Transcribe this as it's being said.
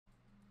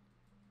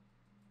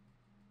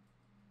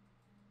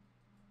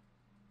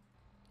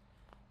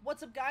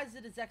What's up, guys?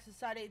 It is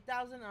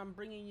EP.17. I'm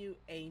bringing you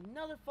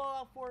another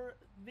Fallout 4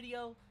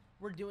 video.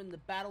 We're doing the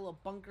Battle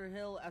of Bunker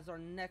Hill as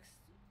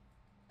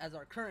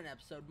our current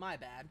episode. My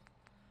bad.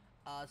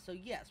 So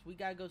yes, we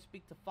gotta go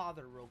speak to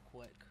Father real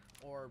quick,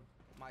 or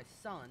my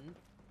son.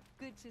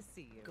 Good to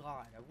see you.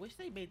 God, I wish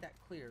they made that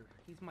clear.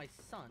 He's my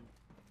son.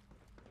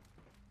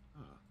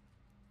 Ah,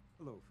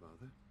 hello,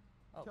 Father.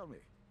 Oh. Tell me,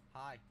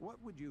 Hi.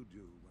 what would you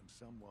do when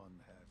someone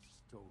has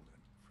stolen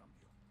from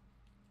you?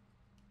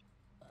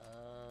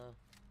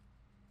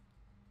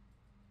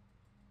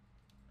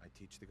 I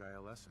teach the guy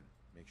a lesson.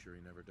 Make sure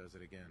he never does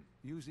it again.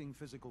 Using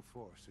physical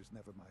force is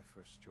never my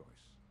first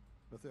choice,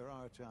 but there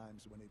are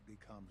times when it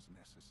becomes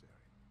necessary.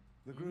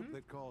 The group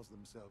that calls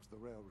themselves the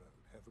Railroad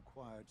have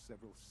acquired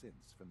several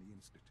synths from the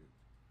Institute.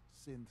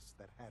 Synths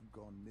that had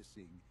gone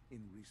missing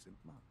in recent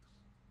months.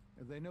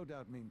 And they no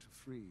doubt mean to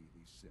free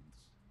these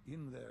synths,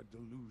 in their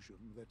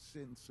delusion that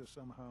synths are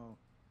somehow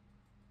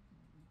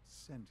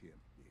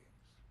sentient beings.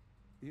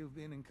 You've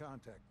been in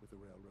contact with the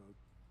Railroad,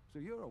 so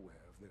you're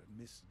aware of their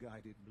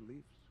misguided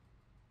beliefs.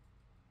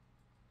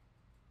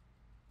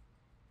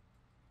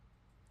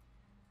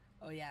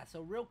 Oh yeah,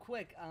 so real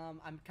quick,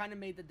 I'm kind of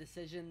made the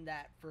decision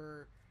that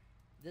for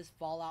this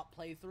Fallout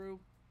playthrough,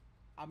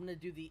 I'm going to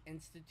do the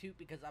Institute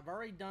because I've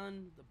already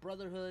done the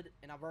Brotherhood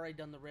and I've already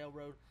done the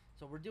Railroad.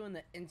 So we're doing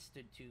the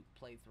Institute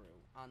playthrough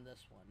on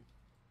this one.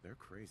 They're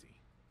crazy,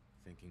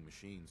 thinking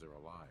machines are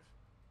alive.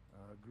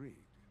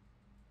 Agreed.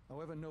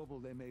 However noble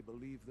they may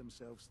believe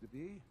themselves to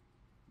be,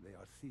 they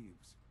are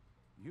thieves.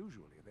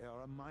 Usually they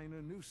are a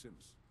minor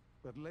nuisance,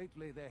 but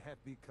lately they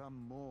have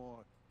become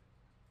more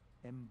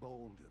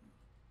emboldened.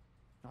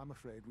 I'm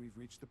afraid we've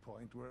reached the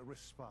point where a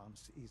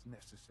response is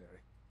necessary.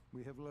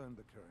 We have learned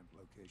the current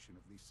location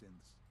of these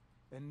synths,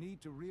 and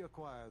need to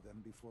reacquire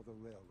them before the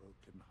Railroad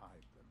can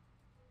hide them.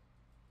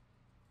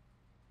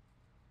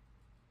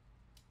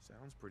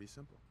 Sounds pretty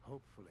simple.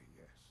 Hopefully,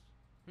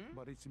 yes.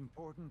 But it's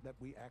important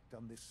that we act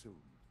on this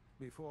soon,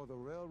 before the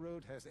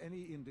Railroad has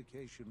any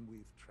indication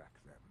we've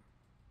tracked them.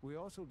 We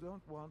also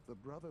don't want the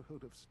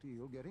Brotherhood of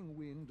Steel getting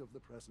wind of the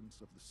presence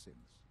of the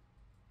synths.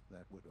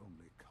 That would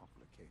only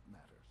complicate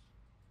matters.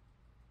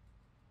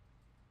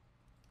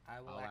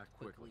 I'll act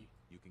quickly.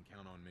 You can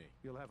count on me.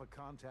 You'll have a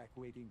contact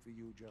waiting for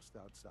you just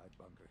outside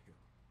Bunker Hill.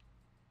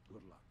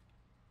 Good luck.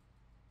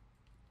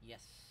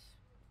 Yes.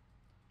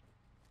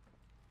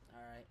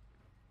 Alright.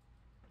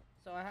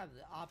 So I have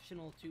the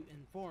optional to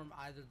inform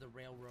either the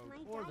Railroad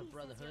or the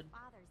Brotherhood. Says your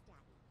father's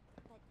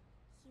daddy, but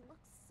he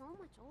looks so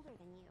much older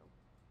than you.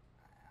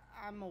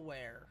 I'm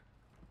aware.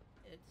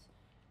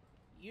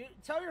 You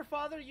tell your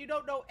father you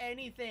don't know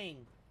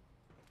anything.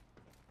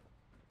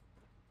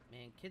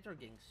 Man, kids are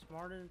getting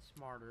smarter and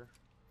smarter.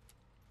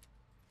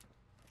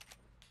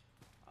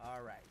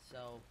 Alright,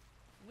 so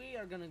we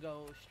are gonna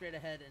go straight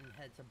ahead and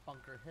head to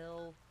Bunker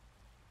Hill.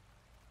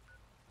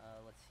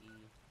 Let's see.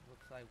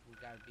 Looks like we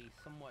gotta be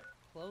somewhat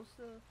close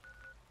to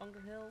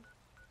Bunker Hill.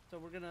 So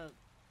we're gonna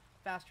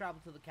fast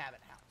travel to the Cabot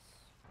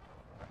House.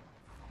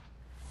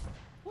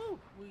 Woo!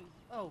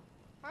 Oh,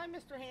 hi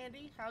Mr.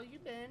 Handy. How you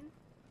been?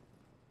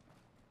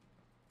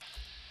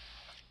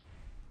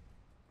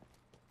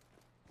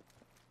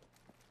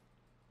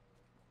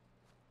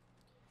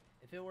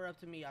 If it were up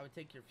to me, I would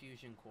take your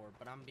fusion core,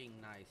 but I'm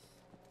being nice.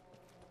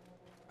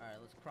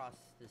 Alright, let's cross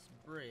this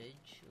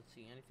bridge. Let's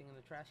see, anything in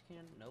the trash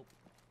can? Nope.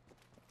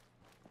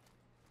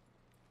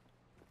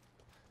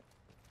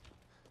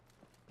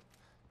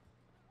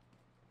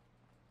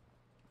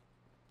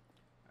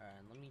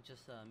 Alright, let me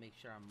just make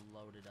sure I'm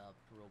loaded up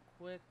real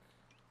quick.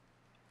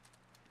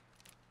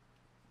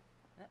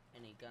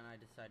 Any gun I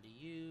decide to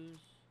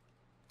use.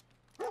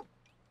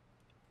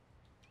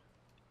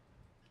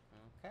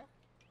 Okay.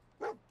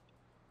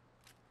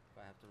 If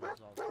I have to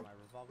resort to my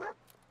revolver.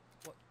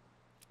 What?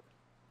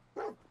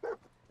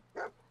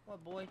 What,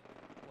 boy?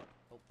 What?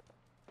 Oh.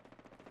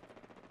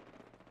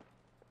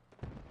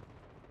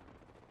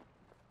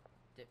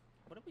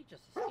 What did we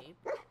just escape?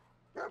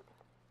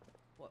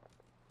 What?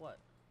 What?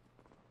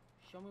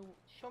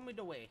 Show me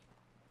the way.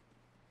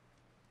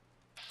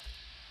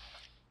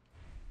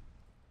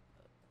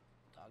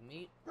 Dog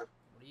meat? What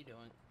are you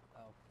doing?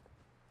 Oh.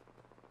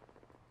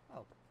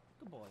 Oh,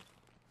 good boy.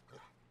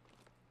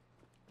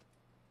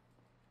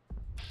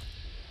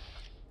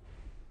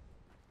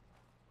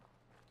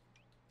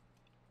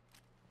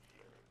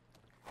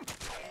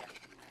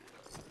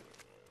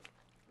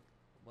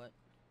 What?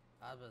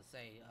 I was about to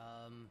say,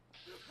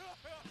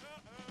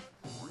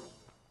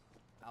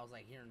 I was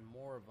like hearing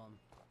more of them.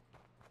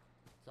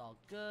 It's all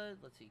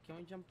good. Let's see. Can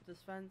we jump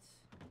this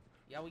fence?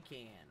 Yeah, we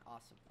can.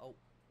 Awesome. Oh.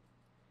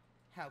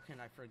 How can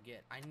I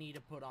forget? I need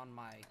to put on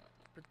my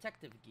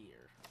protective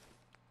gear.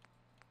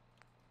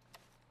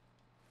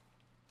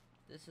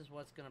 This is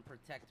what's going to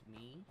protect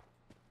me.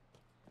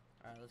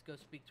 Alright, let's go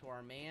speak to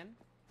our man.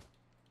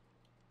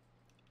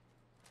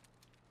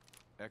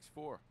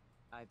 X4.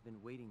 I've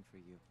been waiting for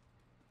you.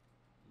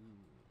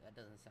 Ooh, that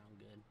doesn't sound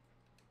good.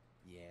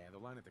 Yeah, the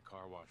line at the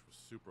car wash was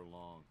super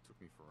long. Took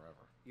me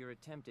forever. Your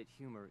attempt at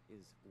humor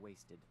is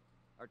wasted.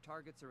 Our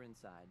targets are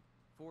inside.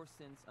 4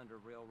 synths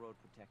under railroad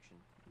protection.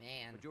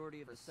 Man.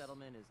 Majority of the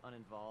settlement is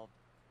uninvolved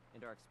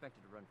and are expected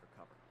to run for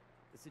cover.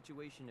 The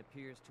situation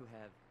appears to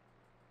have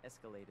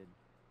escalated.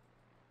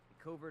 A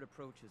covert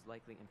approach is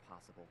likely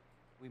impossible.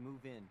 We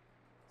move in,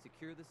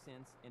 secure the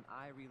synths, and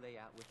I relay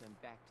out with them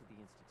back to the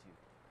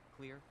Institute.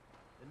 Clear?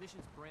 The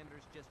mission's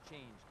parameters just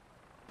changed.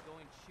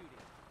 Going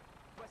shooting.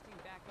 Requesting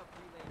backup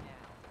relay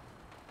now.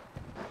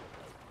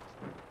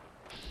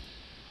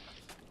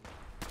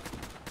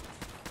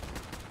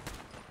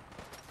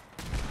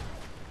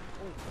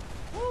 Oh.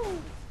 Woo!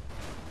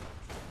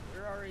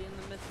 We're already in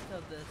the midst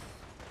of this.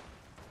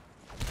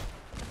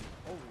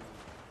 Oh.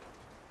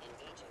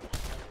 Engaging at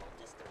minimal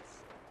distance.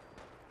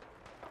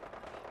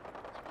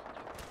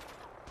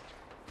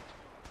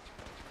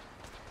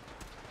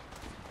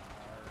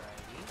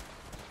 Alrighty.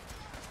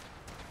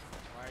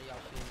 Why are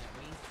y'all shooting at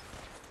me?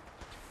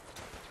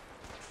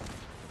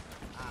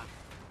 Ah.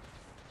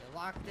 They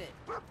locked it.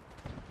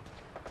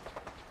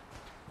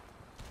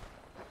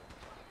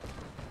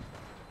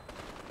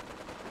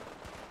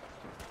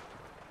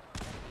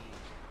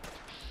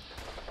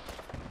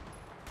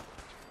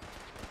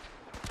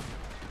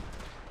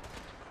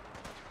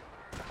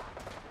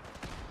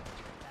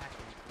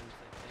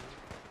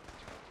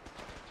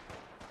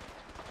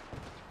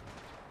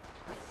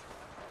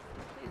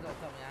 Please don't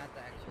tell me I have to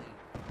actually.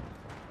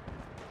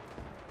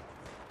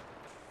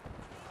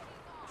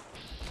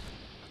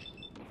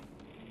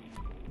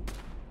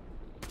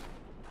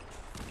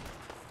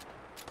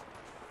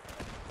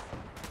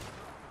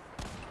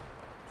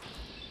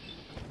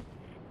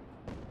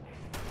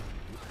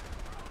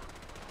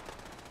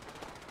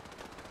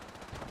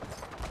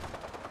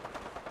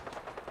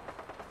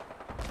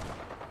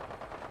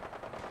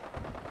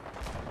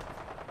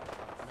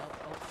 Nope.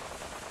 Oh.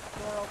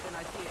 Door open.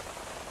 I see it.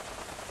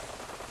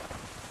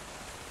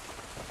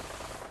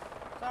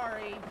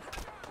 Sorry.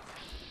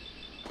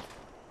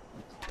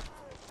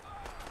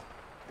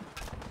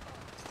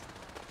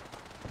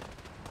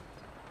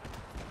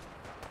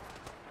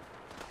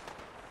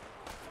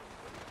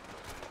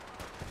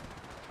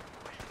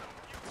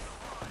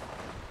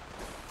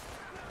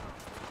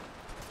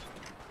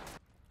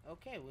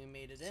 Okay, we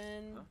made it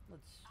in. Huh?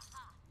 Let's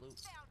loot.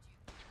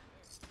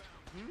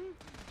 Hmm?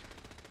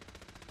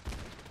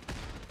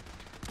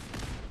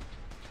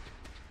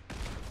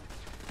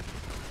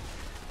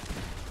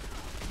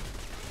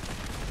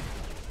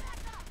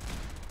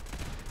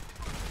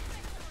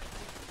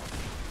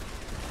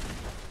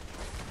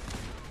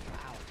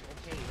 Wow,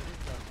 okay, it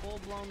is a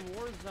full-blown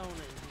war zone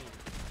in here.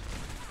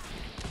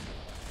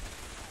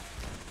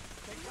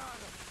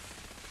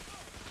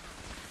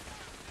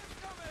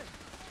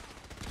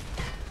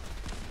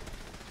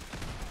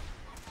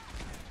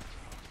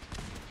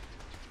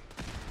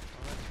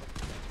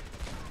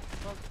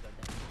 Oh, let's go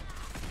down.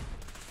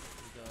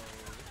 We go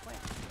this way.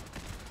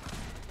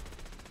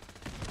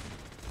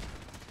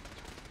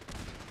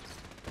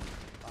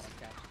 Bottle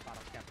cap,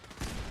 bottle cap.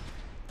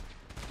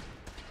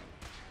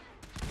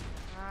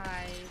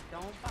 Hi,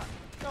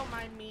 don't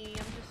mind me.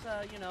 I'm just,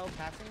 you know,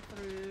 passing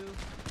through.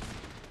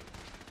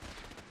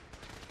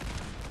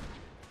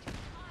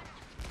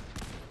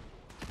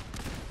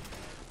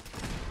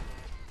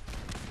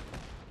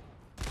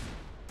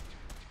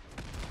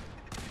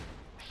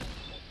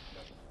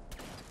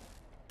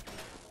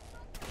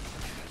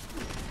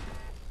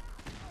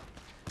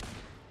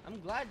 I'm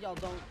glad y'all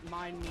don't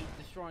mind me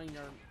destroying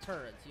their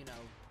turrets, you know.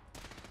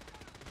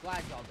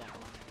 Glad y'all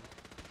don't mind.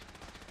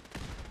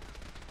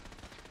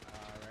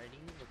 Alrighty,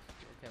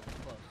 okay, we're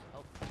close.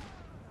 Oh.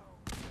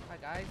 Hi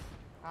guys.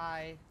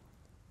 Hi.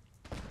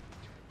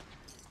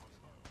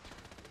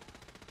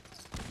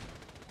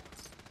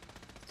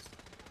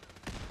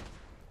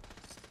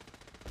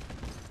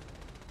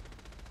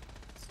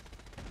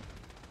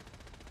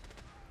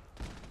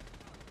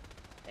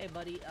 Hey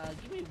buddy,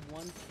 give me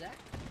 1 sec.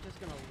 I'm just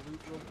gonna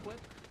loot real quick.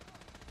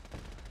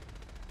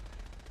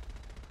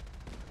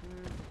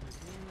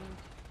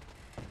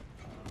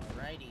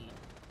 Alrighty.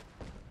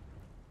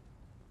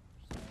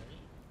 Sorry.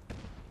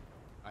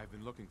 I've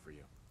been looking for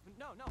you.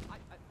 No,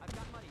 I've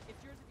got money.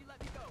 It's yours if you let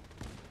me go.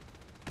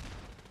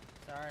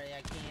 Sorry,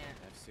 I can't.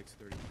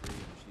 F633,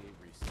 initiate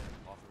reset.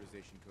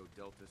 Authorization code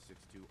Delta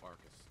 62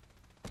 Arcus.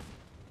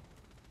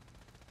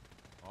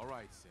 All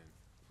right, Synth.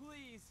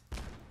 Please.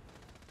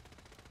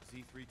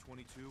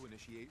 Z322,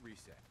 initiate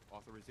reset.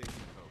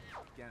 Authorization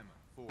code Gamma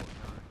 49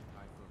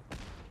 Typhoon.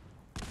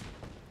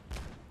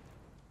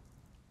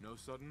 No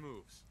sudden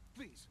moves.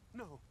 Please,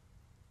 no.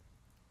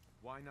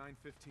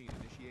 Y915,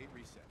 initiate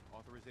reset.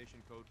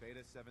 Authorization code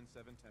Beta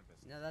 77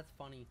 Tempest. Now that's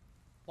funny.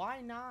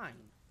 Why 9?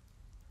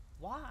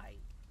 Why?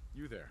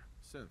 You there,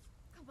 Synth.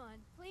 Come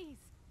on, please.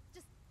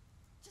 Just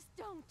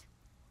don't.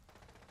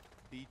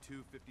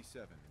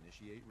 B257,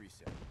 initiate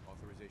reset.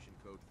 Authorization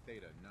code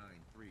Theta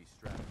 93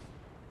 Stratus.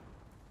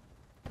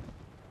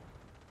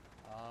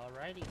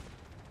 Alrighty.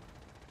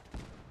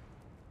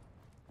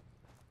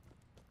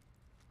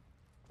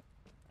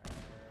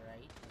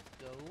 Alright, let's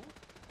go.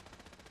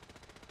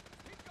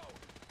 Keep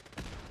going.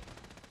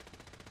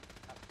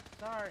 Oh,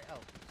 sorry.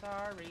 Oh,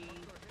 sorry.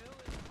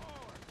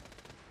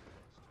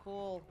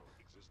 cool.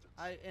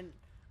 And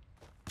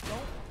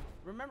don't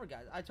remember,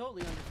 guys. I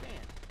totally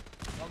understand.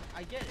 Well,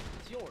 I get it.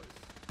 It's yours.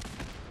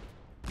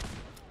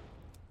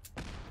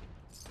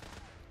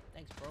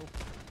 Thanks, bro.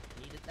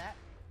 Needed that.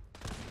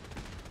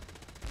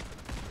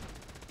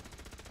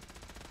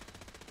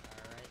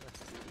 Alright, let's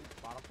see.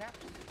 Bottle caps.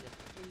 Yes,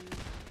 please.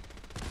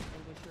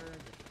 Extinguisher.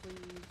 Yes,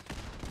 please.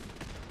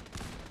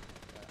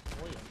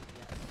 Oil.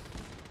 Yes.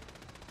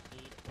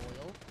 Need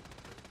oil.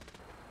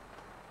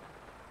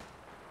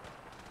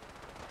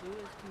 Who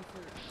is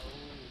considered?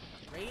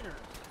 Oh,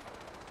 raiders.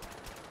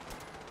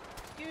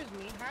 Excuse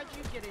me, how'd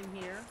you get in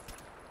here?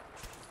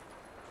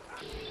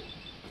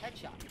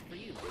 Headshot for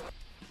you.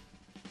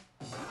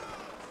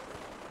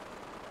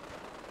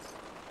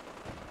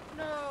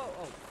 No!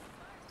 Oh.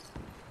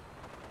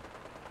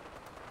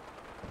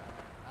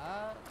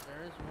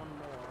 There is one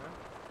more.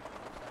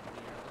 Outside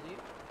here, I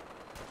believe.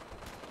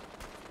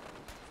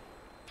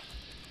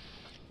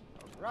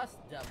 A rust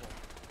devil.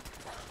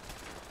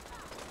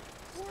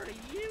 What are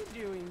you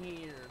doing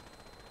here?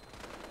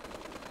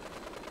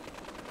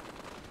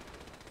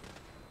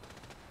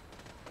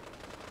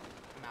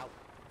 I'm out.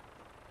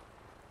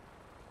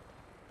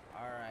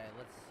 Alright,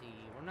 let's see.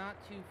 We're not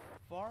too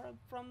far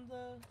from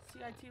the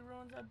CIT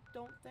ruins, I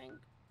don't think.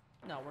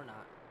 No, we're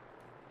not.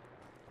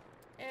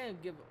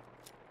 And give...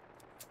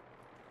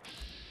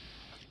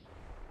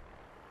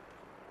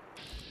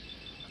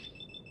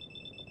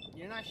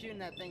 You're not shooting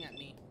that thing at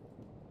me.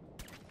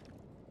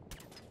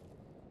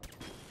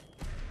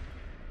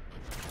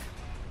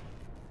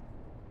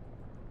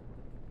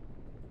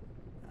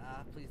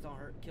 Please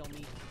don't kill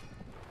me.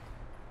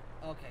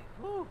 Okay,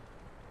 whew.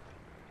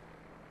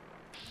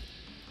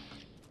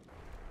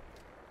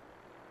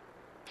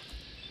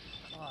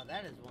 Oh,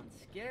 that is one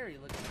scary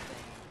looking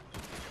thing.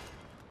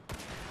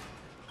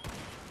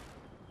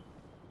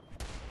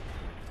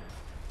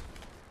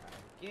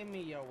 Right, give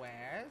me your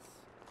wares.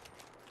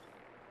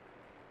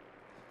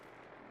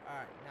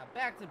 Alright, now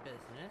back to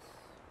business.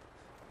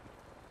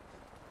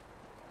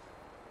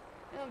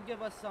 It'll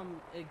give us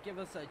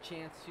a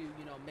chance to,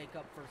 you know, make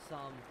up for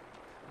some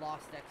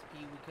lost XP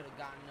we could have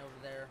gotten over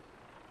there.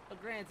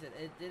 But granted,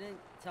 it didn't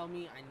tell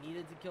me I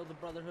needed to kill the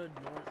Brotherhood,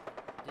 nor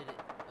did it...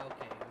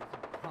 Okay, it was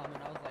a problem,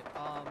 and I was like,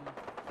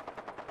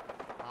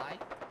 hi?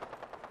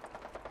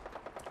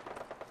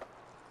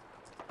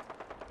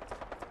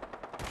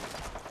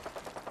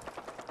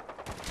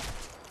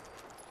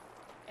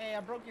 Hey, I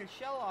broke your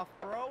shell off,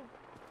 bro.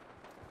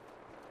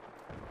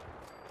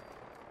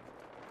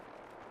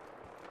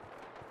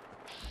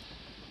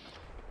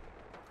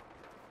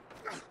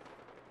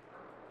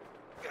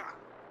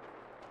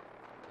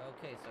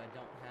 Okay, so I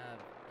don't have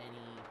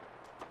any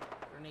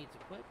grenades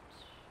equipped.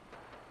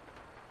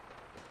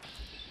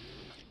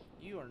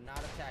 You are not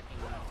attacking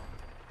me.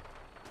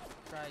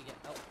 Try again.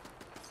 Oh.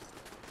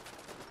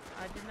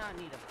 I did not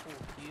need a full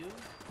queue.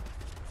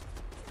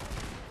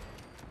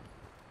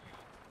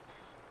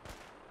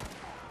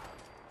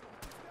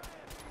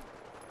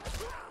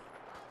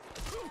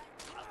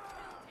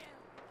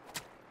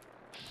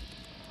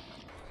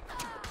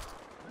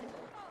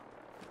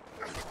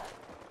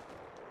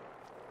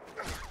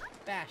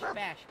 Bash,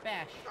 bash,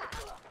 bash.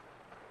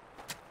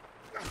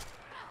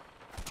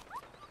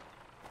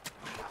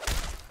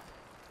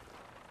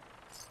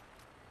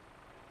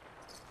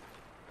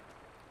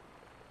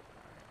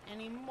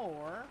 Any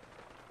more?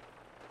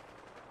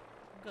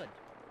 Good.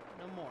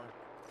 No more.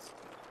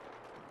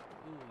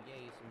 Ooh,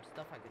 yay, some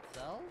stuff I could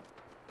sell.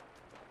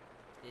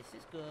 This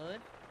is good.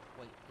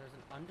 Wait, there's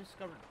an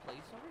undiscovered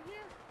place over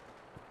here?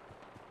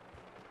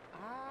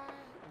 Ooh.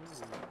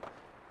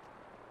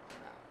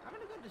 I'm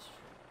gonna go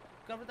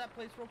discover that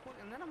place real quick,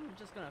 and then I'm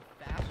just gonna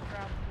fast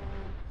travel.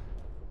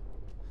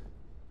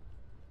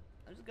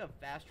 I'm just gonna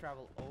fast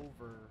travel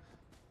over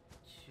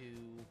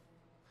to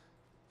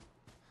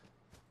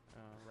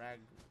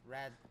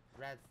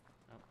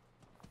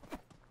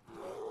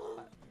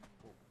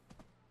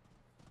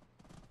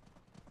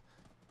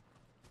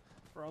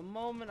For a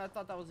moment, I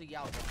thought that was a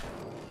Yao.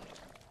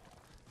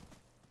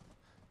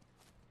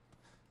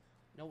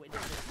 No, it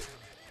isn't.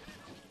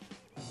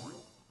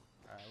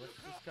 Alright, let's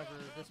discover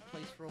this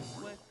place real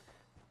quick.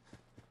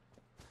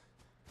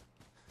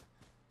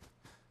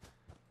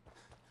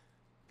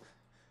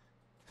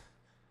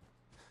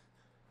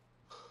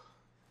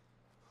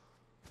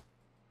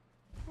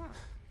 Huh.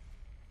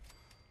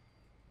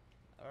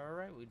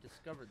 Alright, we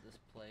discovered this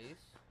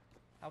place.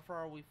 How far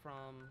are we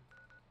from...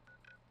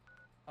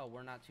 Oh,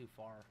 we're not too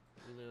far.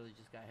 We literally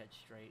just gotta head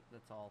straight,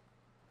 that's all.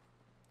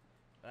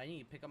 But I need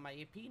to pick up my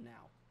AP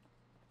now.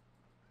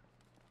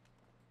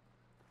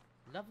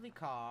 Lovely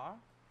car.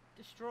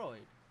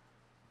 Destroyed.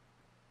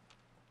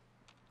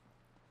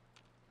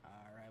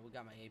 Alright, we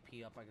got my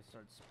AP up. I can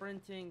start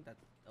sprinting.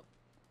 That's... Oh.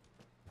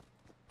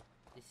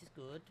 This is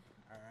good.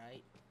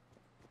 Alright.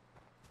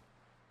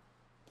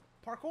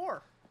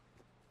 Parkour!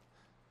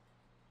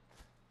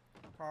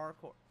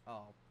 Parkour.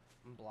 Oh,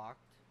 I'm blocked.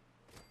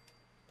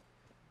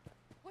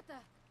 What the?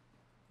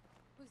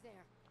 Who's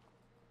there?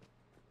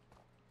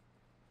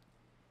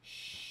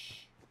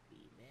 Shh.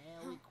 Be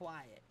very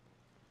quiet.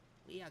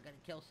 We are gonna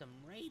kill some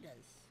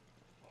raiders.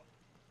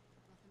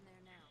 Nothing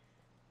there now.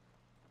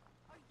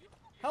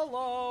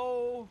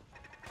 Hello!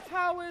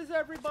 How is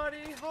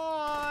everybody?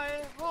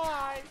 Hi!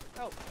 Hi!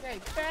 Oh, hey,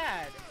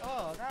 bad!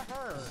 Oh, that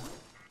hurt.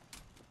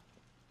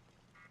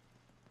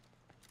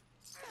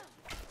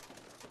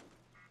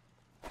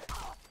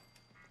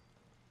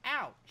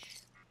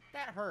 Ouch!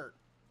 That hurt.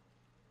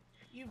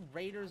 You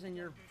raiders and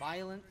your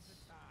violence.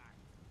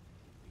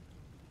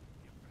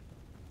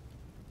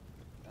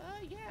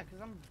 Yeah, because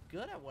I'm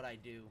good at what I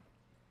do.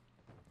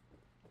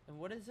 And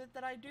what is it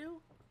that I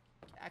do?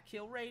 I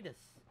kill raiders.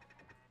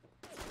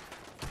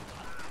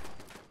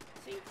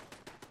 See?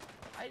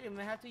 I didn't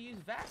even have to use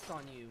VAX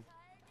on you.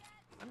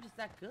 I'm just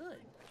that good.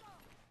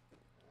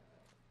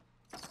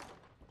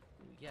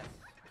 Ooh, yes,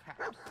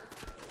 caps.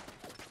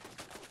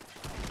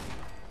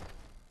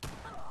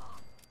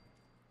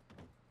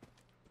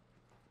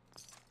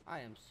 I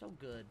am so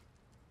good.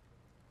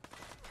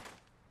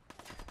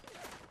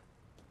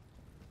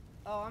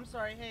 Oh, I'm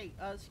sorry. Hey,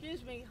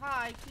 excuse me.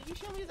 Hi, can you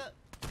show me the...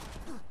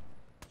 Well,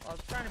 I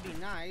was trying to be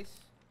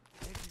nice.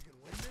 Think you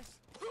can win this?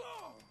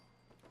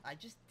 I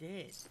just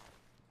did.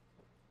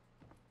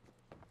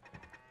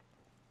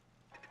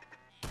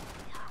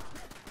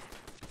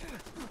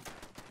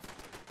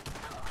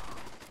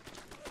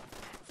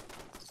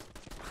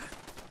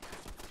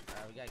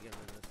 Alright, we gotta get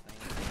rid of this thing.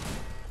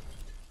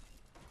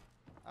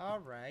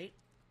 Alright.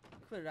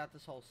 Cleared out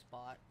this whole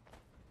spot.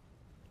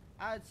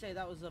 I'd say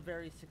that was a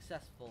very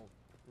successful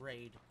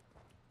raid.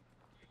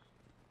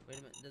 Wait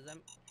a minute, does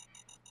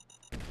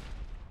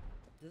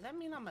that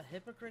mean I'm a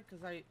hypocrite?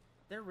 Because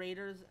they're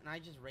raiders and I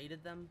just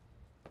raided them?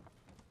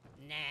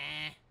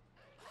 Nah.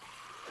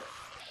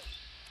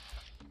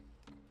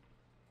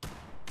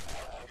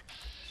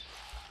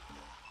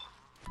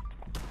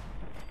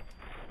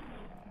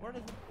 Where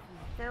did the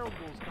feral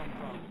ghouls come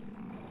from?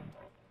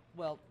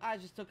 Well, I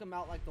just took them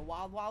out like the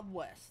Wild Wild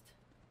West.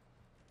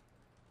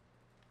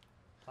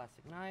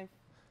 Plastic knife.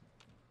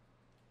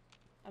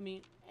 I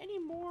mean, any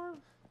more?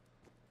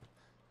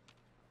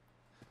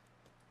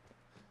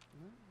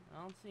 No,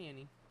 I don't see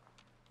any.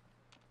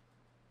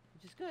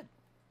 Which is good.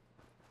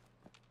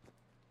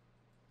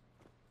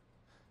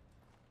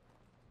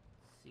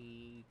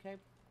 See, okay.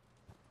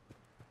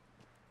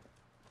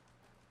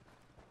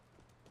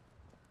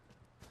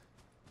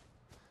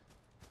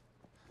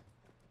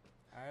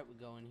 Alright, we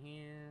go in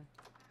here.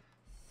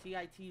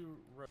 CIT.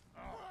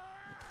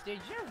 Did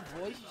your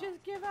voice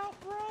just give out,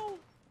 bro?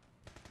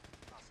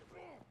 Possibly.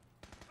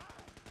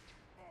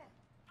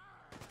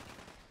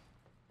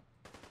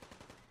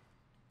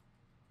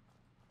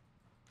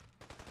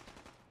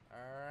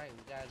 Alright,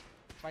 we gotta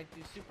fight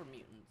these super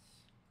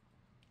mutants.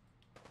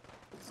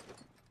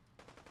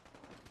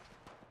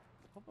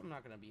 Hope I'm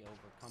not gonna be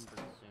overcumbered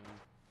soon.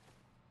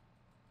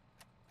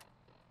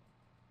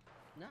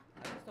 No,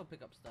 I can still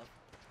pick up stuff.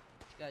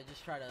 Gotta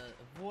just try to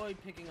avoid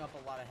picking up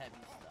a lot of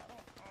heavy stuff.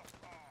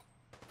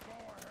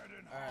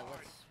 Alright,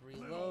 let's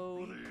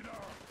reload.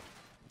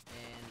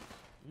 And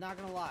not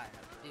gonna lie,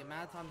 the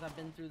amount of times I've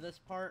been through this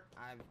part,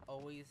 I've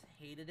always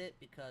hated it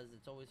because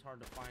it's always hard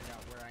to find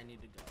out where I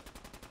need to go.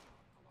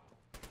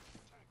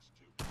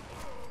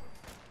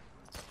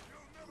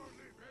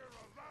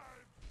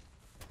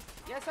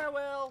 Yes, I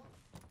will!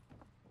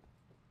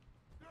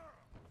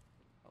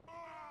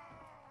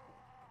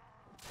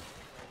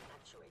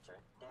 Actuator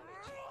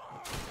damage.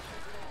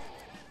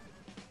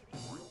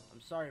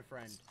 I'm sorry,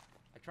 friend.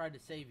 I tried to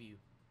save you.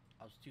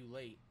 I was too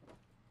late.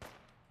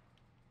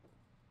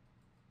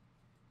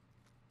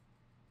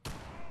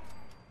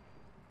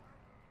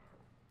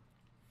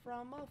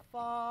 From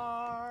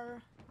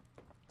afar.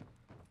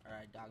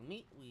 Alright, dog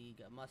meat. We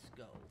must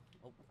go.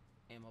 Oh,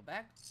 ammo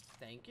back.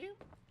 Thank you.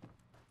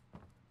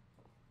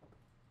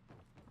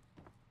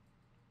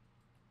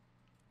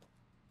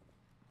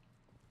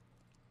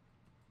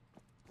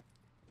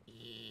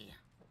 Yeah.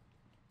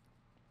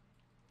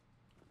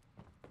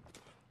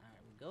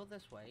 Alright, we go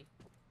this way.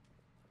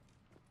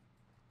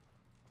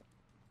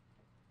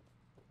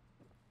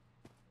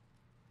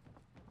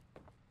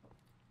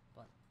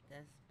 But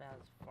that's about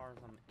as far as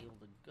I'm able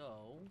to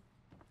go.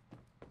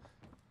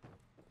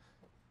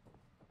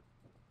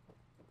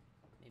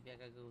 Maybe I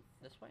gotta go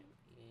this way?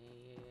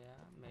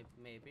 Yeah,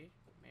 maybe.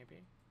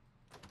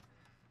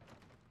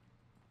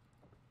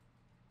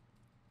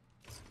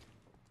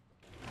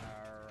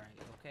 Alright,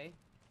 okay.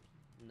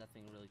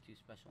 Nothing really too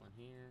special in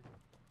here.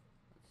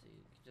 Let's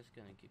see, just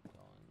gonna keep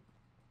going.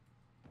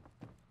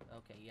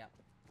 Okay, yep.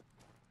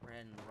 We're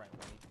heading the right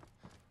way.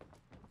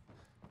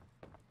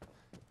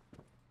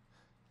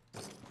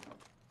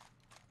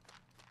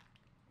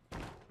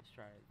 Let's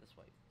try it this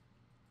way.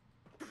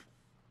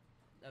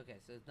 Okay,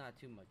 so it's not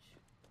too much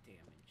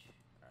damage.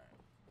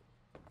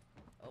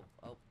 Alright.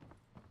 Oh.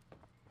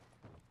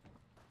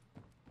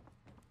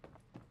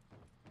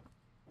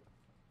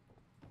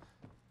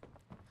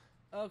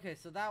 Okay,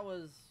 so that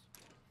was...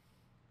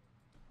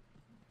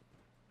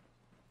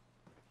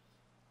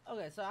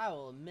 Okay, so I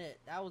will admit,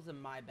 that was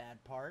my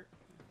bad part.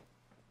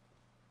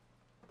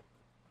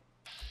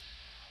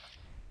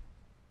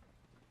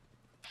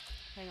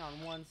 Hang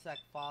on one sec,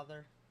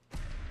 father.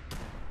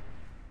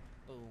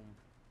 Boom.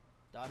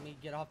 Let me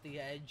get off the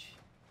edge.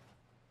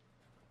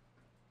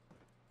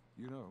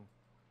 You know,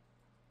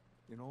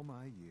 in all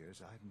my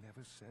years, I've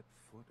never set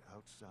foot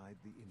outside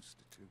the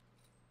Institute.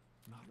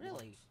 Not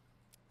Really? once.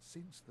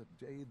 Since the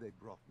day they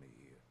brought me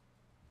here.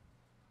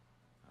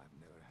 I've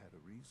never had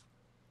a reason.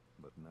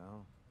 But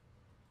now,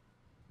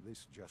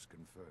 this just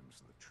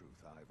confirms the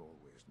truth I've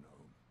always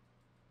known.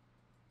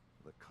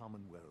 The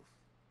Commonwealth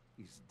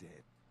is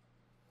dead.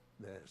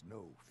 There's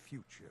no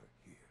future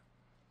here.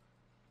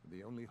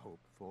 The only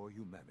hope for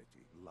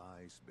humanity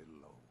lies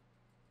below.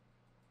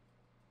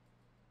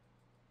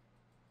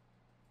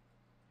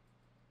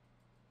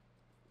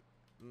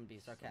 I'm gonna be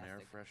Some sarcastic.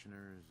 air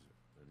fresheners,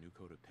 a new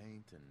coat of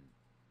paint, and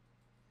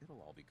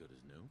it'll all be good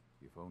as new.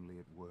 If only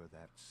it were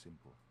that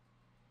simple.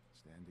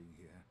 Standing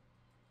here,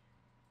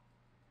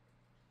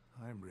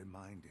 I'm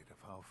reminded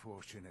of how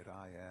fortunate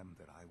I am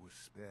that I was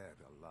spared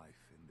a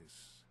life in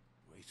this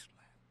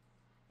wasteland.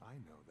 I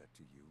know that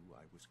to you,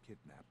 I was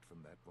kidnapped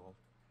from that vault.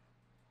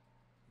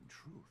 In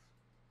truth,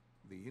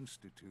 the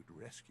Institute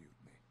rescued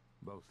me.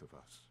 Both of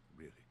us,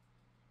 really.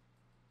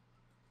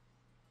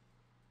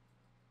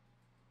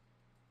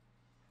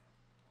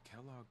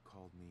 Kellogg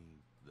called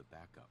me the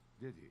backup.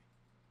 Did he?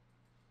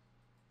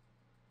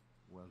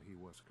 Well, he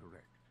was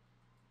correct.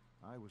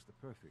 I was the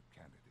perfect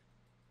candidate.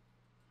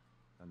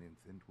 An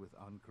infant with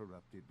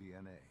uncorrupted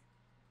DNA.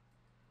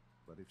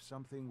 But if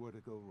something were to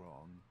go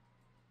wrong,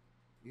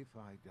 if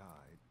I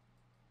died,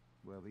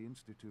 well, the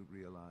Institute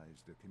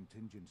realized a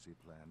contingency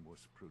plan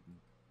was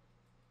prudent.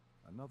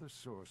 Another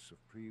source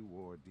of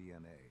pre-war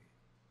DNA,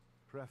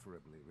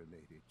 preferably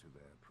related to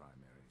their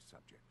primary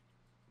subject.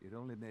 It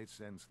only made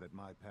sense that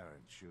my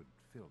parents should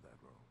fill that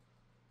role.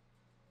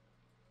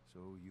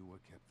 So you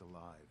were kept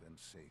alive and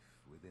safe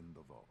within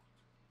the vault.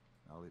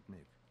 I'll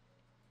admit,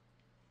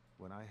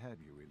 when I had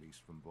you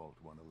released from Vault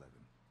 111,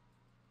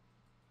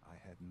 I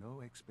had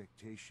no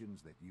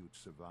expectations that you'd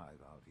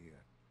survive out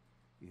here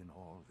in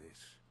all this.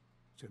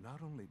 To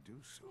not only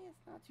do so, Yeah,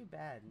 it's not too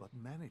bad. but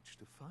manage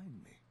to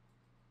find me.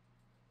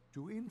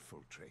 To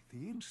infiltrate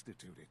the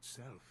Institute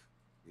itself.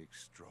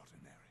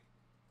 Extraordinary.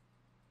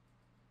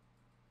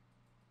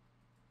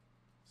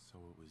 So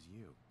it was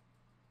you.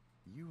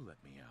 You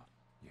let me out.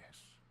 Yes.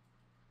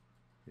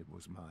 It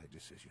was my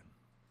decision.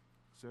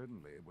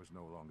 Certainly it was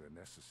no longer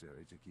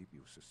necessary to keep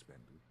you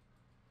suspended.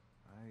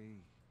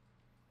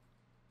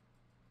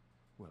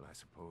 Well, I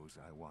suppose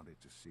I wanted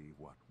to see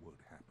what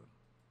would happen.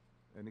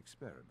 An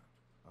experiment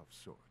of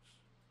sorts.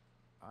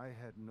 I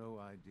had no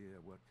idea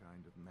what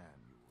kind of man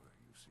you were,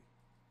 you see.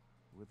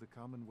 Would the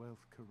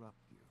Commonwealth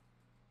corrupt you?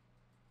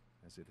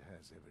 As it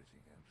has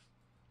everything else?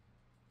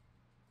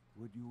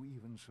 Would you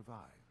even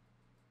survive?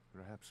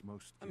 Perhaps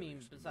most I mean,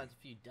 curiously, besides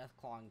a few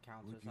Deathclaw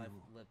encounters, would I've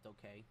you- lived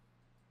okay.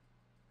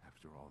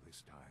 after all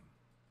this time,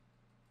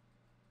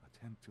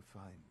 attempt to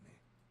find me.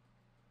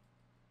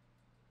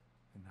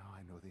 And now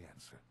I know the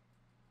answer.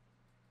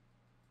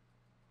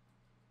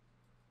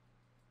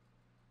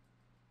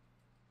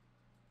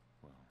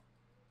 Well,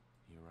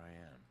 here I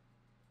am.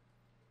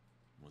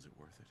 Was it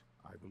worth it?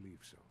 I believe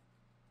so.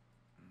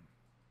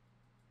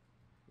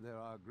 There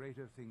are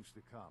greater things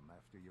to come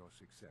after your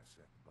success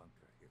at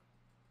Bunker Hill.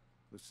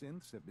 The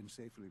synths have been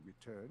safely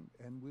returned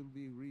and will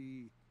be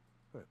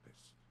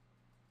repurposed.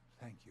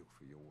 Thank you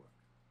for your work.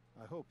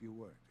 I hope you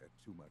weren't at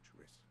too much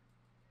risk.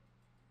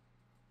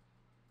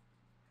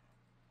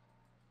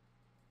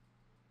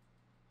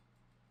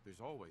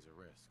 There's always a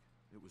risk.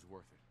 It was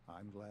worth it.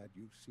 I'm glad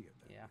you see it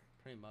that Yeah, way.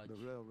 pretty much. The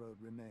railroad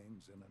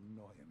remains an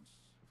annoyance,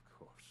 of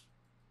course.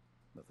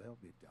 But they'll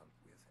be dealt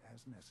with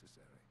as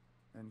necessary.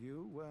 And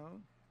you,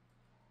 well,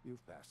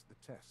 you've passed the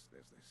test,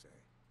 as they say.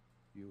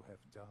 You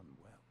have done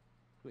well.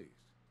 Please,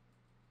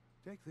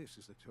 take this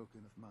as a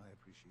token of my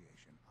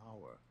appreciation.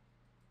 Our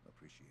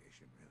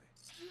appreciation, really.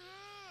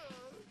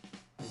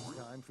 It's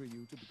time for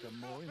you to become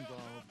more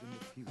involved in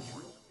the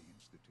future of the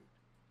Institute.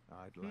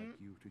 I'd like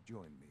you to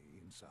join me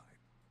inside.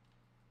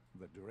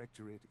 The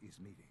Directorate is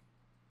meeting,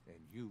 and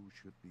you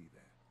should be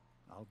there.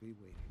 I'll be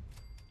waiting.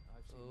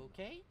 I've seen enough.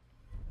 Okay.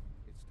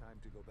 It's time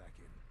to go back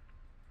in.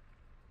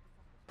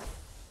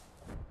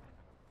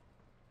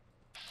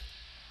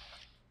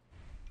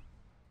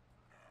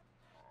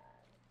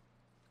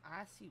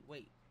 I see.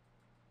 Wait.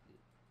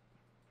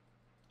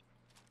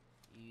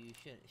 You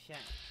shan't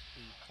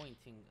be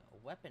pointing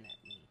a weapon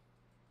at me.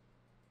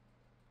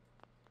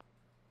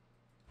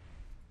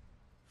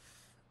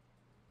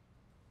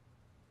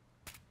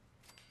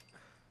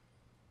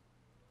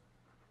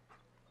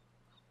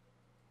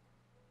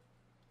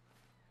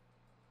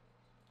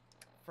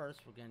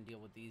 First, we're gonna deal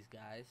with these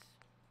guys.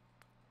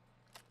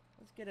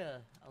 Let's get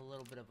a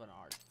little bit of an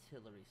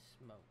artillery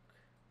smoke.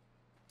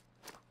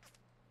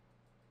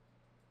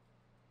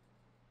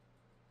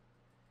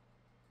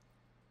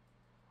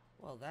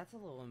 Well, that's a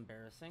little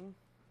embarrassing.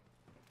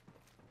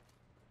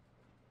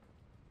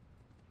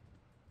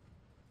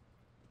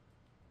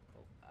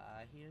 Oh,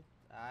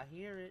 I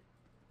hear it.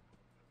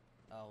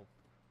 Oh.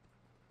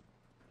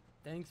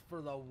 Thanks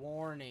for the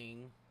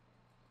warning.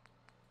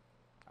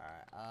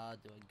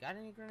 Alright, do I got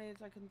any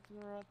grenades I can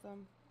throw at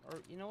them?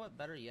 Or, you know what,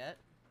 better yet?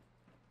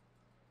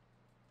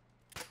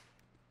 Let's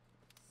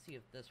see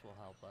if this will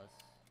help us.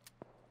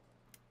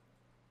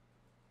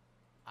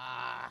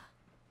 Ah!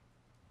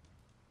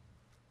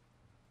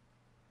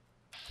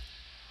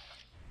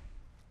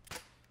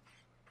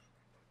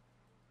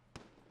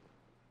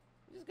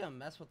 I'm just gonna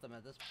mess with them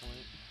at this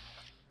point.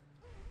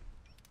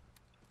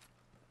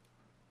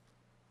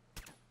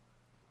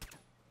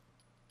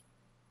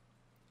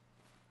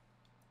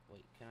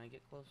 Wait, can I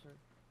get closer?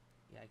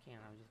 Yeah, I can.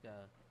 I'm just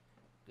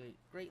gonna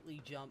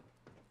greatly jump.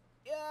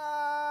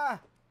 Yeah!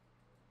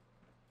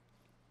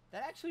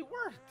 That actually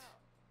worked!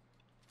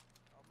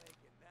 I'll make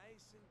it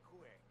nice and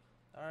quick.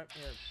 Alright,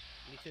 here.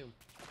 Me too. You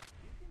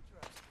can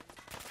trust me.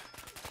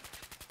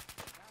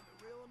 Time to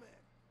reel 'em in.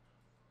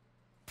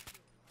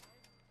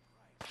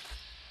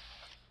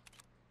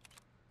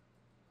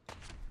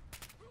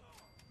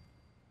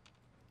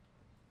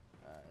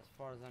 Alright, as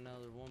far as I know,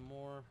 there's one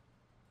more.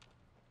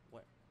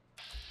 What?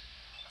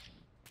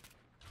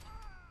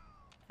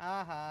 Ha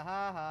ha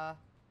ha ha.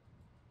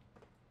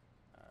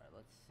 Alright,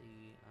 let's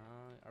see.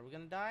 Are we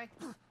gonna die?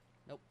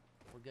 Nope.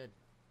 We're good.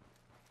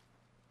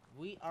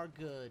 We are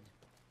good.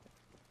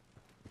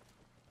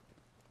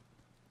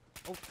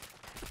 Oh.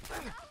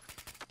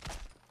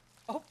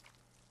 Oh.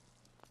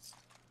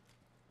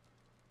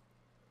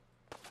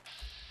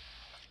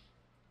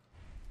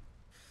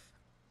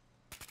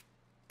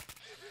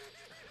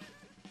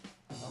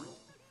 Oh.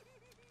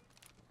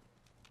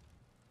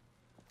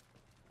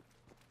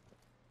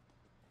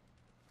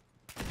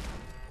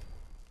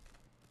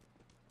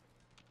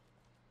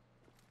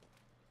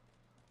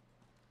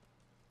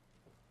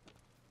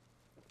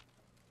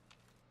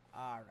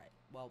 Alright,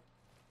 well,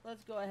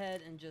 let's go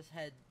ahead and just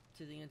head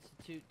to the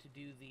Institute to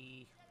do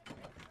the...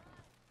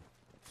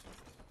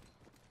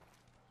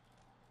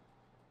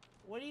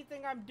 What do you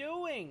think I'm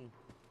doing?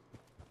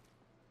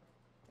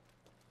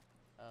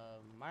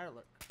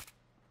 Mirelurk.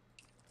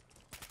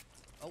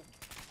 Oh.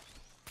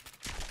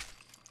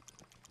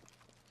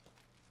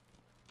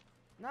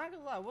 Not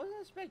gonna lie, I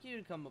wasn't expecting you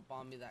to come up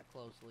on me that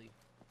closely.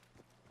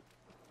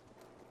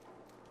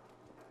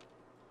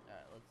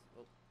 Alright, let's...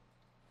 Oh.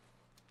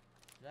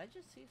 Did I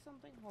just see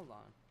something? Hold on.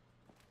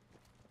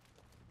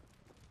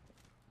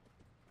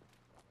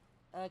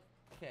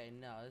 Okay,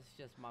 no, it's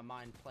just my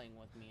mind playing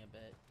with me a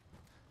bit.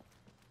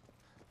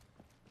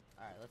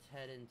 Alright, let's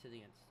head into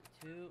the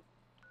Institute.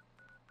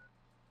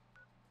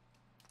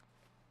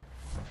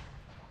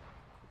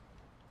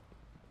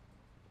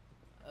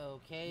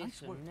 Okay, Nice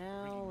so work,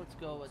 now reading let's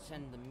go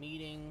attend the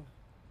meeting,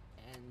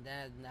 and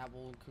then that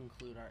will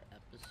conclude our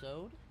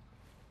episode.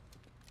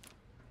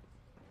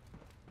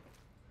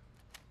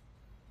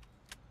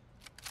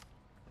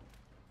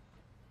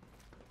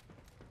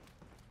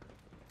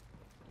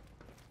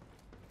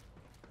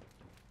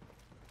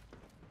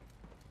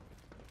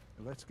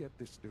 Let's get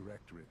this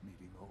directorate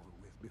meeting over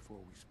with before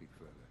we speak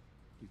further.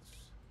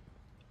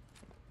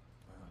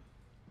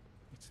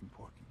 It's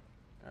important.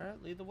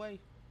 Alright, lead the way.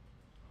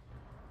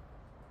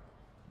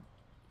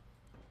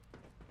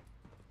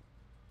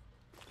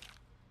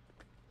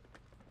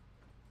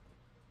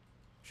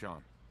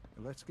 Sean,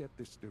 Let's get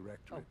this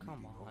directorate come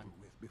meeting over on.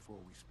 with before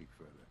we speak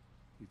further.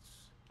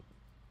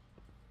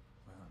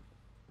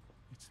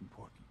 It's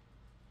important.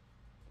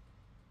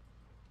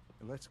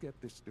 Let's get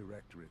this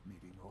directorate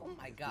meeting over Oh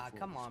my with God, before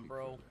come we on, speak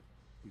bro. further.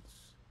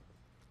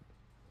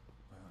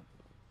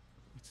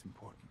 It's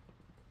important.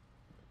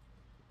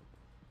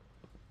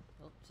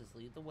 Oh, just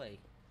lead the way.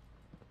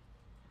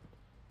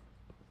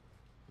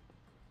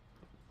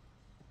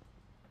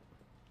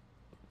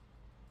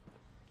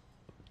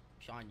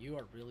 Sean, you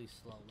are really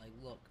slow. Like,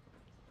 look.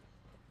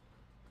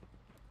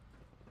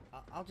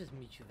 I'll just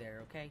meet you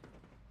there, okay?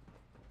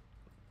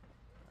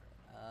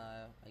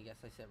 I guess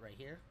I sit right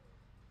here.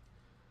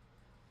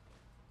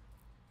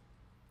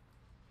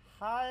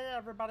 Hi,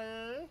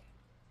 everybody.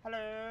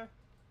 Hello.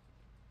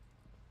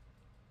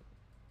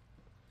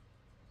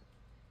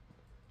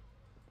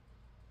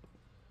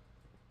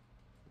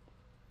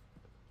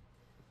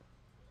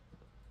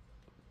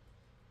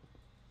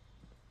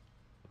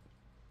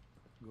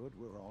 Good,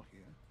 we're all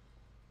here.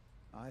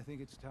 I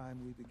think it's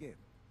time we begin.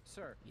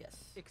 Sir,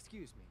 Yes.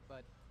 excuse me,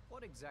 but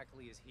what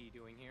exactly is he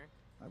doing here?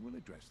 I will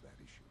address that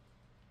issue.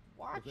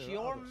 Watch But there are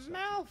your other subjects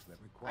mouth.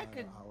 that require I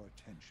could our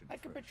attention I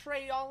could first.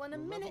 betray y'all in a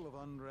the minute. level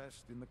of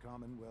unrest in the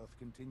Commonwealth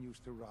continues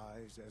to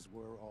rise, as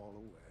we're all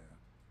aware.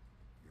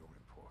 Your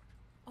report.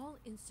 All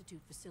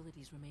Institute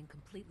facilities remain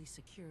completely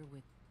secure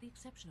with the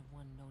exception of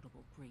one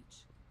notable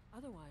breach.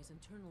 Otherwise,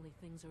 internally,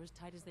 things are as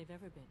tight as they've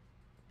ever been.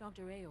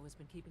 Dr. Ayo has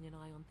been keeping an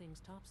eye on things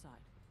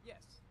topside.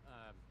 Yes,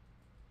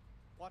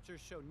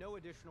 Watchers show no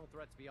additional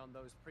threats beyond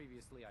those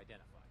previously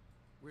identified.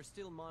 We're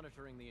still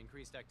monitoring the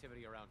increased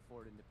activity around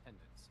Fort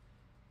Independence,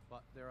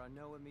 but there are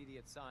no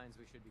immediate signs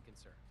we should be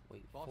concerned.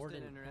 Wait, Fort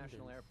Boston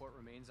International Independence. Airport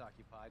remains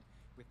occupied,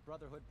 with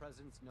Brotherhood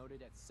presence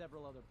noted at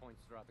several other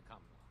points throughout the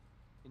Commonwealth.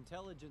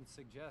 Intelligence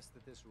suggests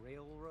that this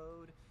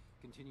railroad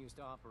continues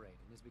to operate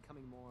and is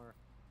becoming more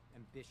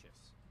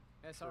ambitious.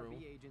 SRB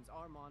True. agents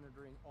are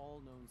monitoring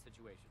all known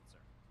situations, sir.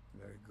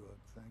 Very good,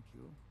 thank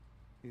you.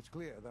 It's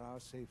clear that our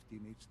safety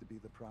needs to be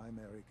the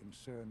primary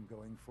concern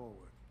going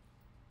forward.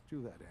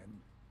 To that end,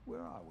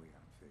 where are we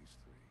on Phase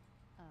 3?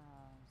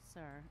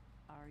 Sir,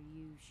 are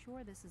you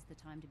sure this is the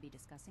time to be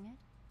discussing it?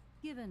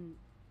 Given,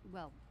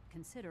 well,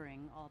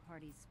 considering all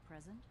parties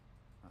present?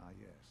 Ah,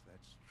 yes,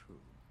 that's true.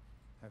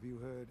 Have you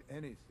heard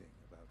anything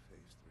about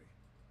Phase 3?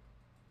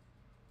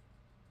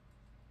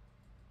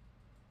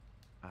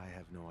 I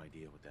have no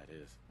idea what that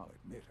is. I'll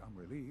admit I'm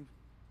relieved.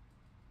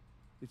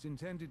 It's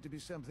intended to be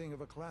something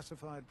of a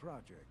classified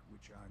project,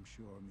 which I'm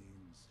sure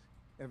means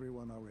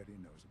everyone already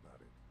knows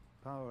about it.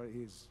 Power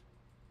is,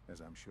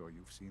 as I'm sure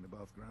you've seen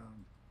above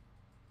ground,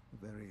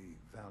 a very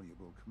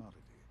valuable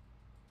commodity.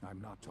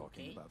 I'm not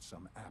talking about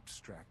some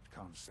abstract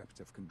concept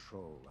of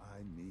control.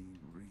 I mean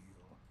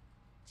real,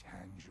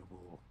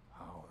 tangible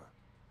power.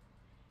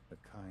 The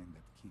kind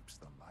that keeps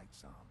the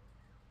lights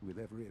on. With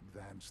every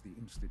advance the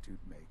Institute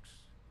makes,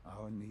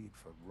 our need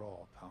for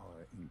raw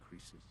power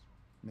increases.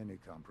 Many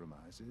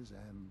compromises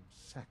and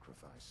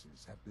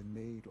sacrifices have been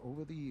made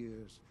over the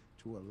years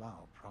to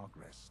allow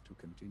progress to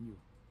continue.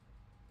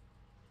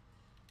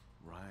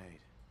 Right.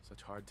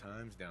 Such hard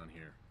times down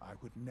here. I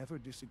would never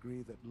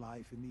disagree that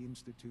life in the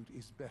Institute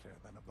is better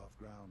than above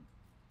ground.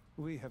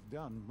 We have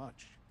done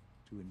much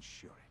to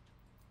ensure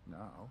it.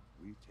 Now,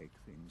 we take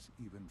things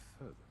even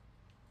further.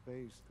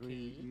 Phase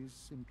 3 is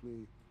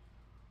simply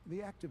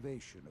the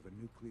activation of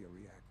a nuclear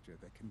reactor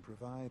that can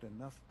provide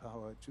enough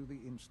power to the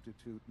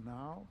Institute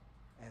now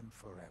and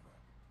forever.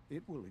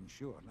 It will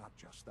ensure not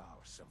just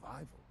our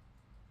survival,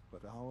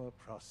 but our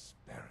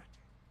prosperity.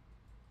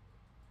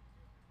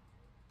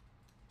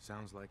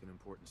 Sounds like an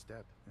important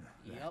step.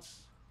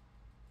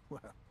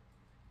 Well,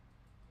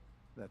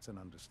 that's an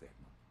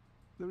understatement.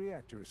 The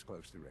reactor is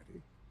close to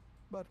ready,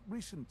 but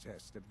recent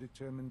tests have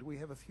determined we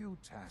have a few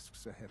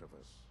tasks ahead of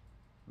us.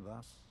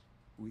 Thus,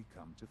 we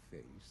come to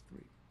Phase 3,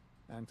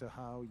 and to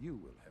how you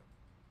will help.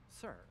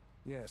 Sir.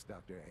 Yes,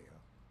 Dr. Ayo.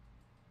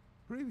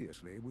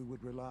 Previously, we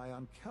would rely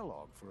on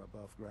Kellogg for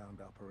above-ground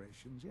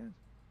operations, yes?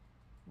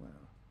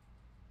 Well,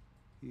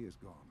 he is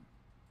gone.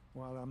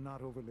 While I'm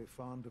not overly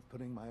fond of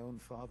putting my own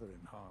father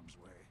in harm's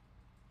way,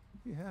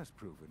 he has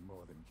proven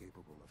more than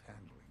capable of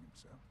handling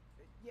himself.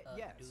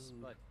 Yes,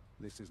 but...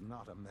 This is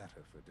not a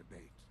matter for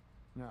debate.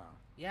 Now,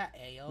 yeah,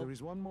 Ayo. There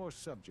is one more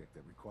subject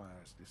that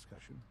requires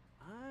discussion.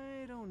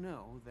 I don't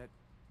know that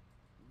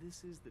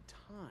this is the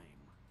time.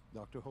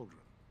 Dr.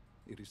 Holdren,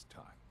 it is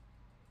time.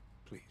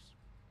 Please,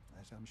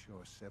 as I'm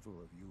sure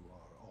several of you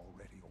are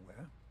already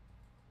aware,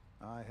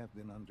 I have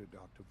been under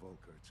Dr.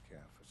 Volkert's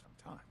care for some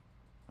time.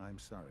 I'm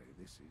sorry,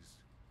 this is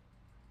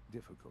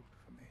difficult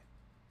for me.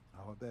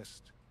 Our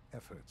best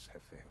efforts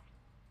have failed.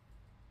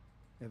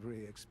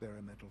 Every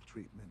experimental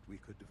treatment we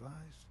could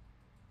devise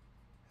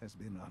has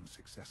been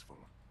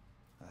unsuccessful.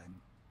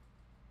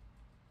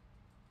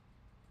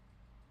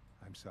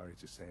 I'm sorry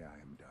to say I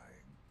am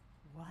dying.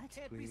 What?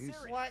 Can't be Please,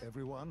 serious. What?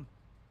 everyone,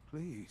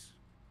 please,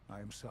 I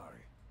am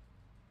sorry.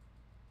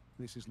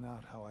 This is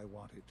not how I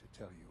wanted to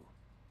tell you,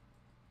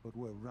 but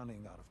we're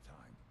running out of time.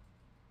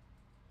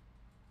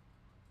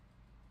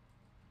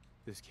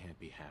 This can't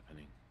be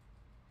happening.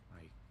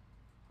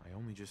 I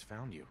only just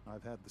found you.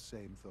 I've had the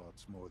same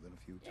thoughts more than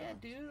a few Yeah,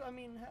 times. dude, I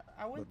mean,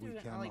 I went But we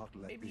through cannot like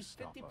let maybe this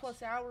stop 50 us.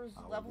 plus hours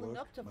Our leveling work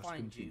up to must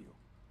find continue.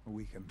 you.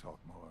 We can talk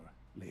more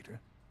later.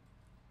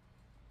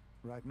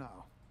 Right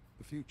now,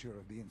 the future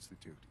of the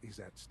Institute is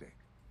at stake.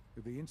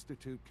 The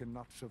Institute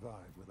cannot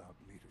survive without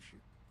leadership.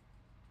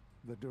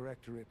 The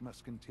Directorate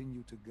must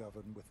continue to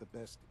govern with the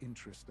best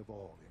interest of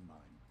all in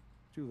mind.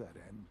 To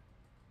that end,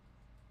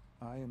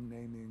 I am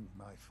naming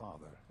my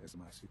father as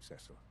my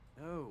successor.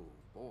 Oh,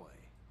 boy.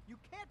 You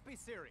can't be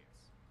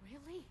serious!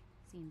 Really?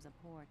 Seems a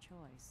poor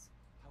choice.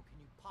 How can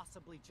you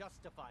possibly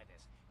justify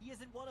this? He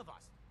isn't one of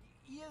us.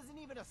 He isn't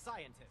even a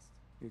scientist.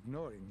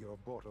 Ignoring your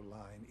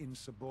borderline,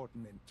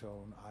 insubordinate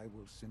tone, I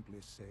will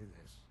simply say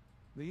this.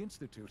 The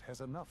Institute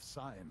has enough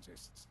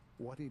scientists.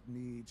 What it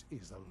needs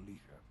is a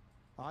leader.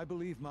 I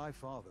believe my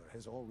father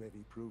has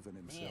already proven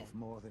himself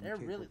more than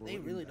capable they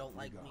in really that don't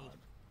like me. regard.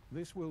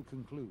 This will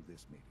conclude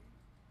this meeting.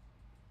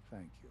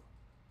 Thank you.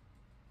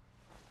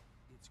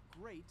 It's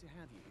great to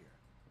have you here.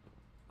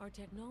 Our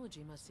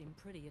technology must seem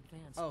pretty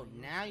advanced. Oh, by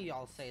your now standards.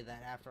 y'all say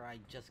that after I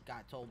just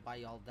got told by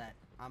y'all that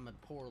I'm a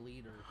poor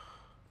leader.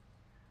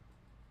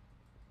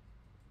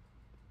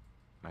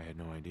 I had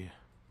no idea.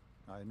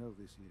 I know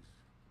this is...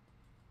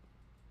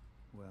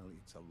 well,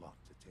 it's a lot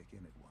to take in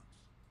at once.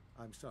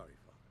 I'm sorry,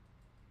 Father.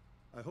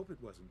 I hope it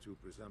wasn't too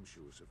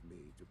presumptuous of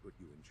me to put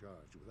you in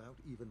charge without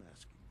even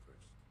asking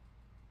first.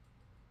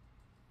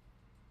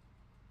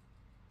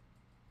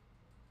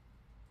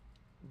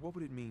 What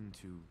would it mean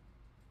to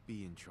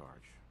be in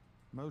charge?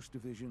 Most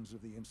divisions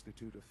of the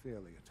Institute are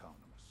fairly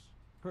autonomous,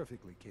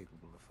 perfectly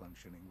capable of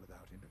functioning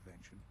without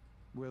intervention.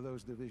 Where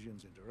those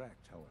divisions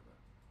interact, however,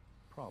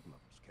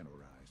 problems can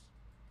arise.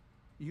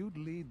 You'd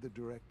lead the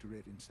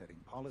Directorate in setting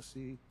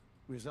policy,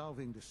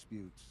 resolving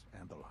disputes,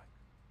 and the like.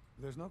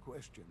 There's no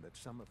question that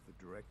some of the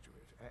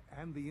Directorate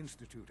and the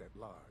Institute at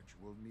large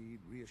will need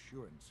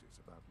reassurances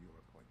about your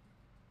appointment.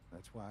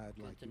 That's why I'd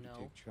like you to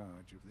take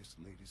charge of this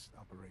latest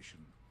operation.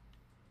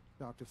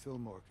 Dr.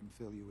 Fillmore can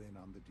fill you in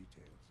on the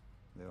details.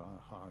 There are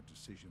hard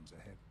decisions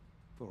ahead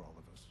for all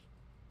of us,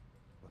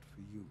 but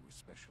for you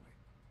especially.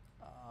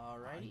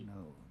 Alrighty. I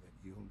know that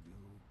you'll do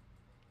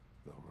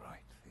the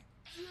right thing.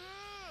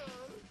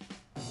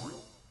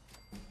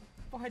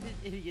 Why did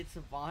Idiot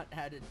Savant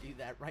had to do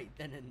that right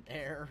then and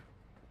there?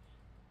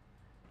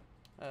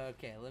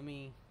 Okay, let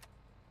me...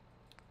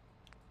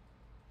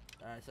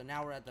 Alright, so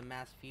now we're at the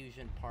mass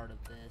fusion part of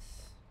this.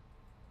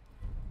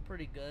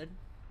 Pretty good.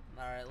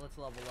 Alright, let's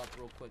level up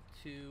real quick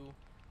too.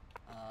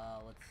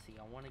 Let's see,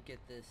 I want to get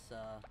this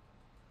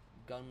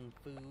gun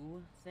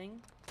fu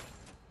thing.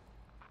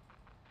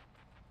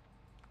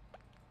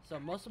 So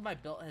most of my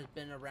build has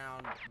been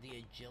around the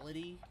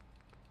agility.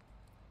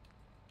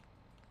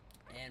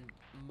 And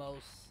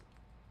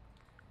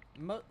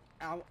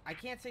I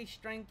can't say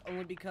strength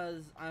only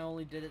because I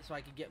only did it so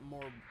I could get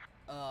more,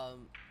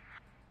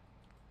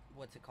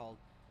 what's it called?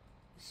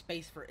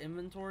 Space for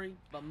inventory,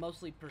 but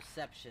mostly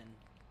perception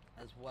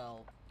as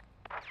well.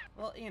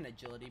 Well, and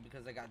agility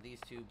because I got these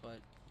two, but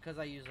because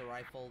I use a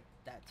rifle,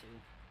 that too.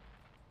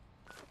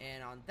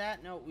 And on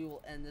that note, we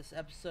will end this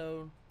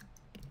episode.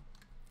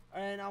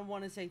 And I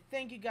want to say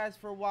thank you guys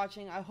for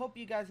watching. I hope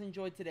you guys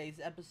enjoyed today's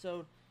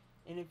episode.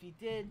 And if you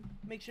did,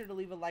 make sure to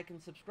leave a like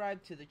and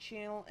subscribe to the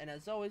channel. And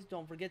as always,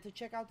 don't forget to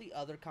check out the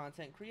other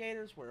content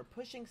creators. We're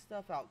pushing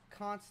stuff out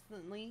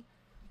constantly.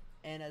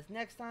 And as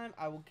next time,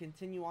 I will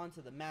continue on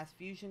to the Mass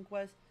Fusion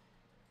quest.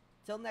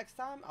 Till next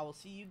time, I will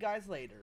see you guys later.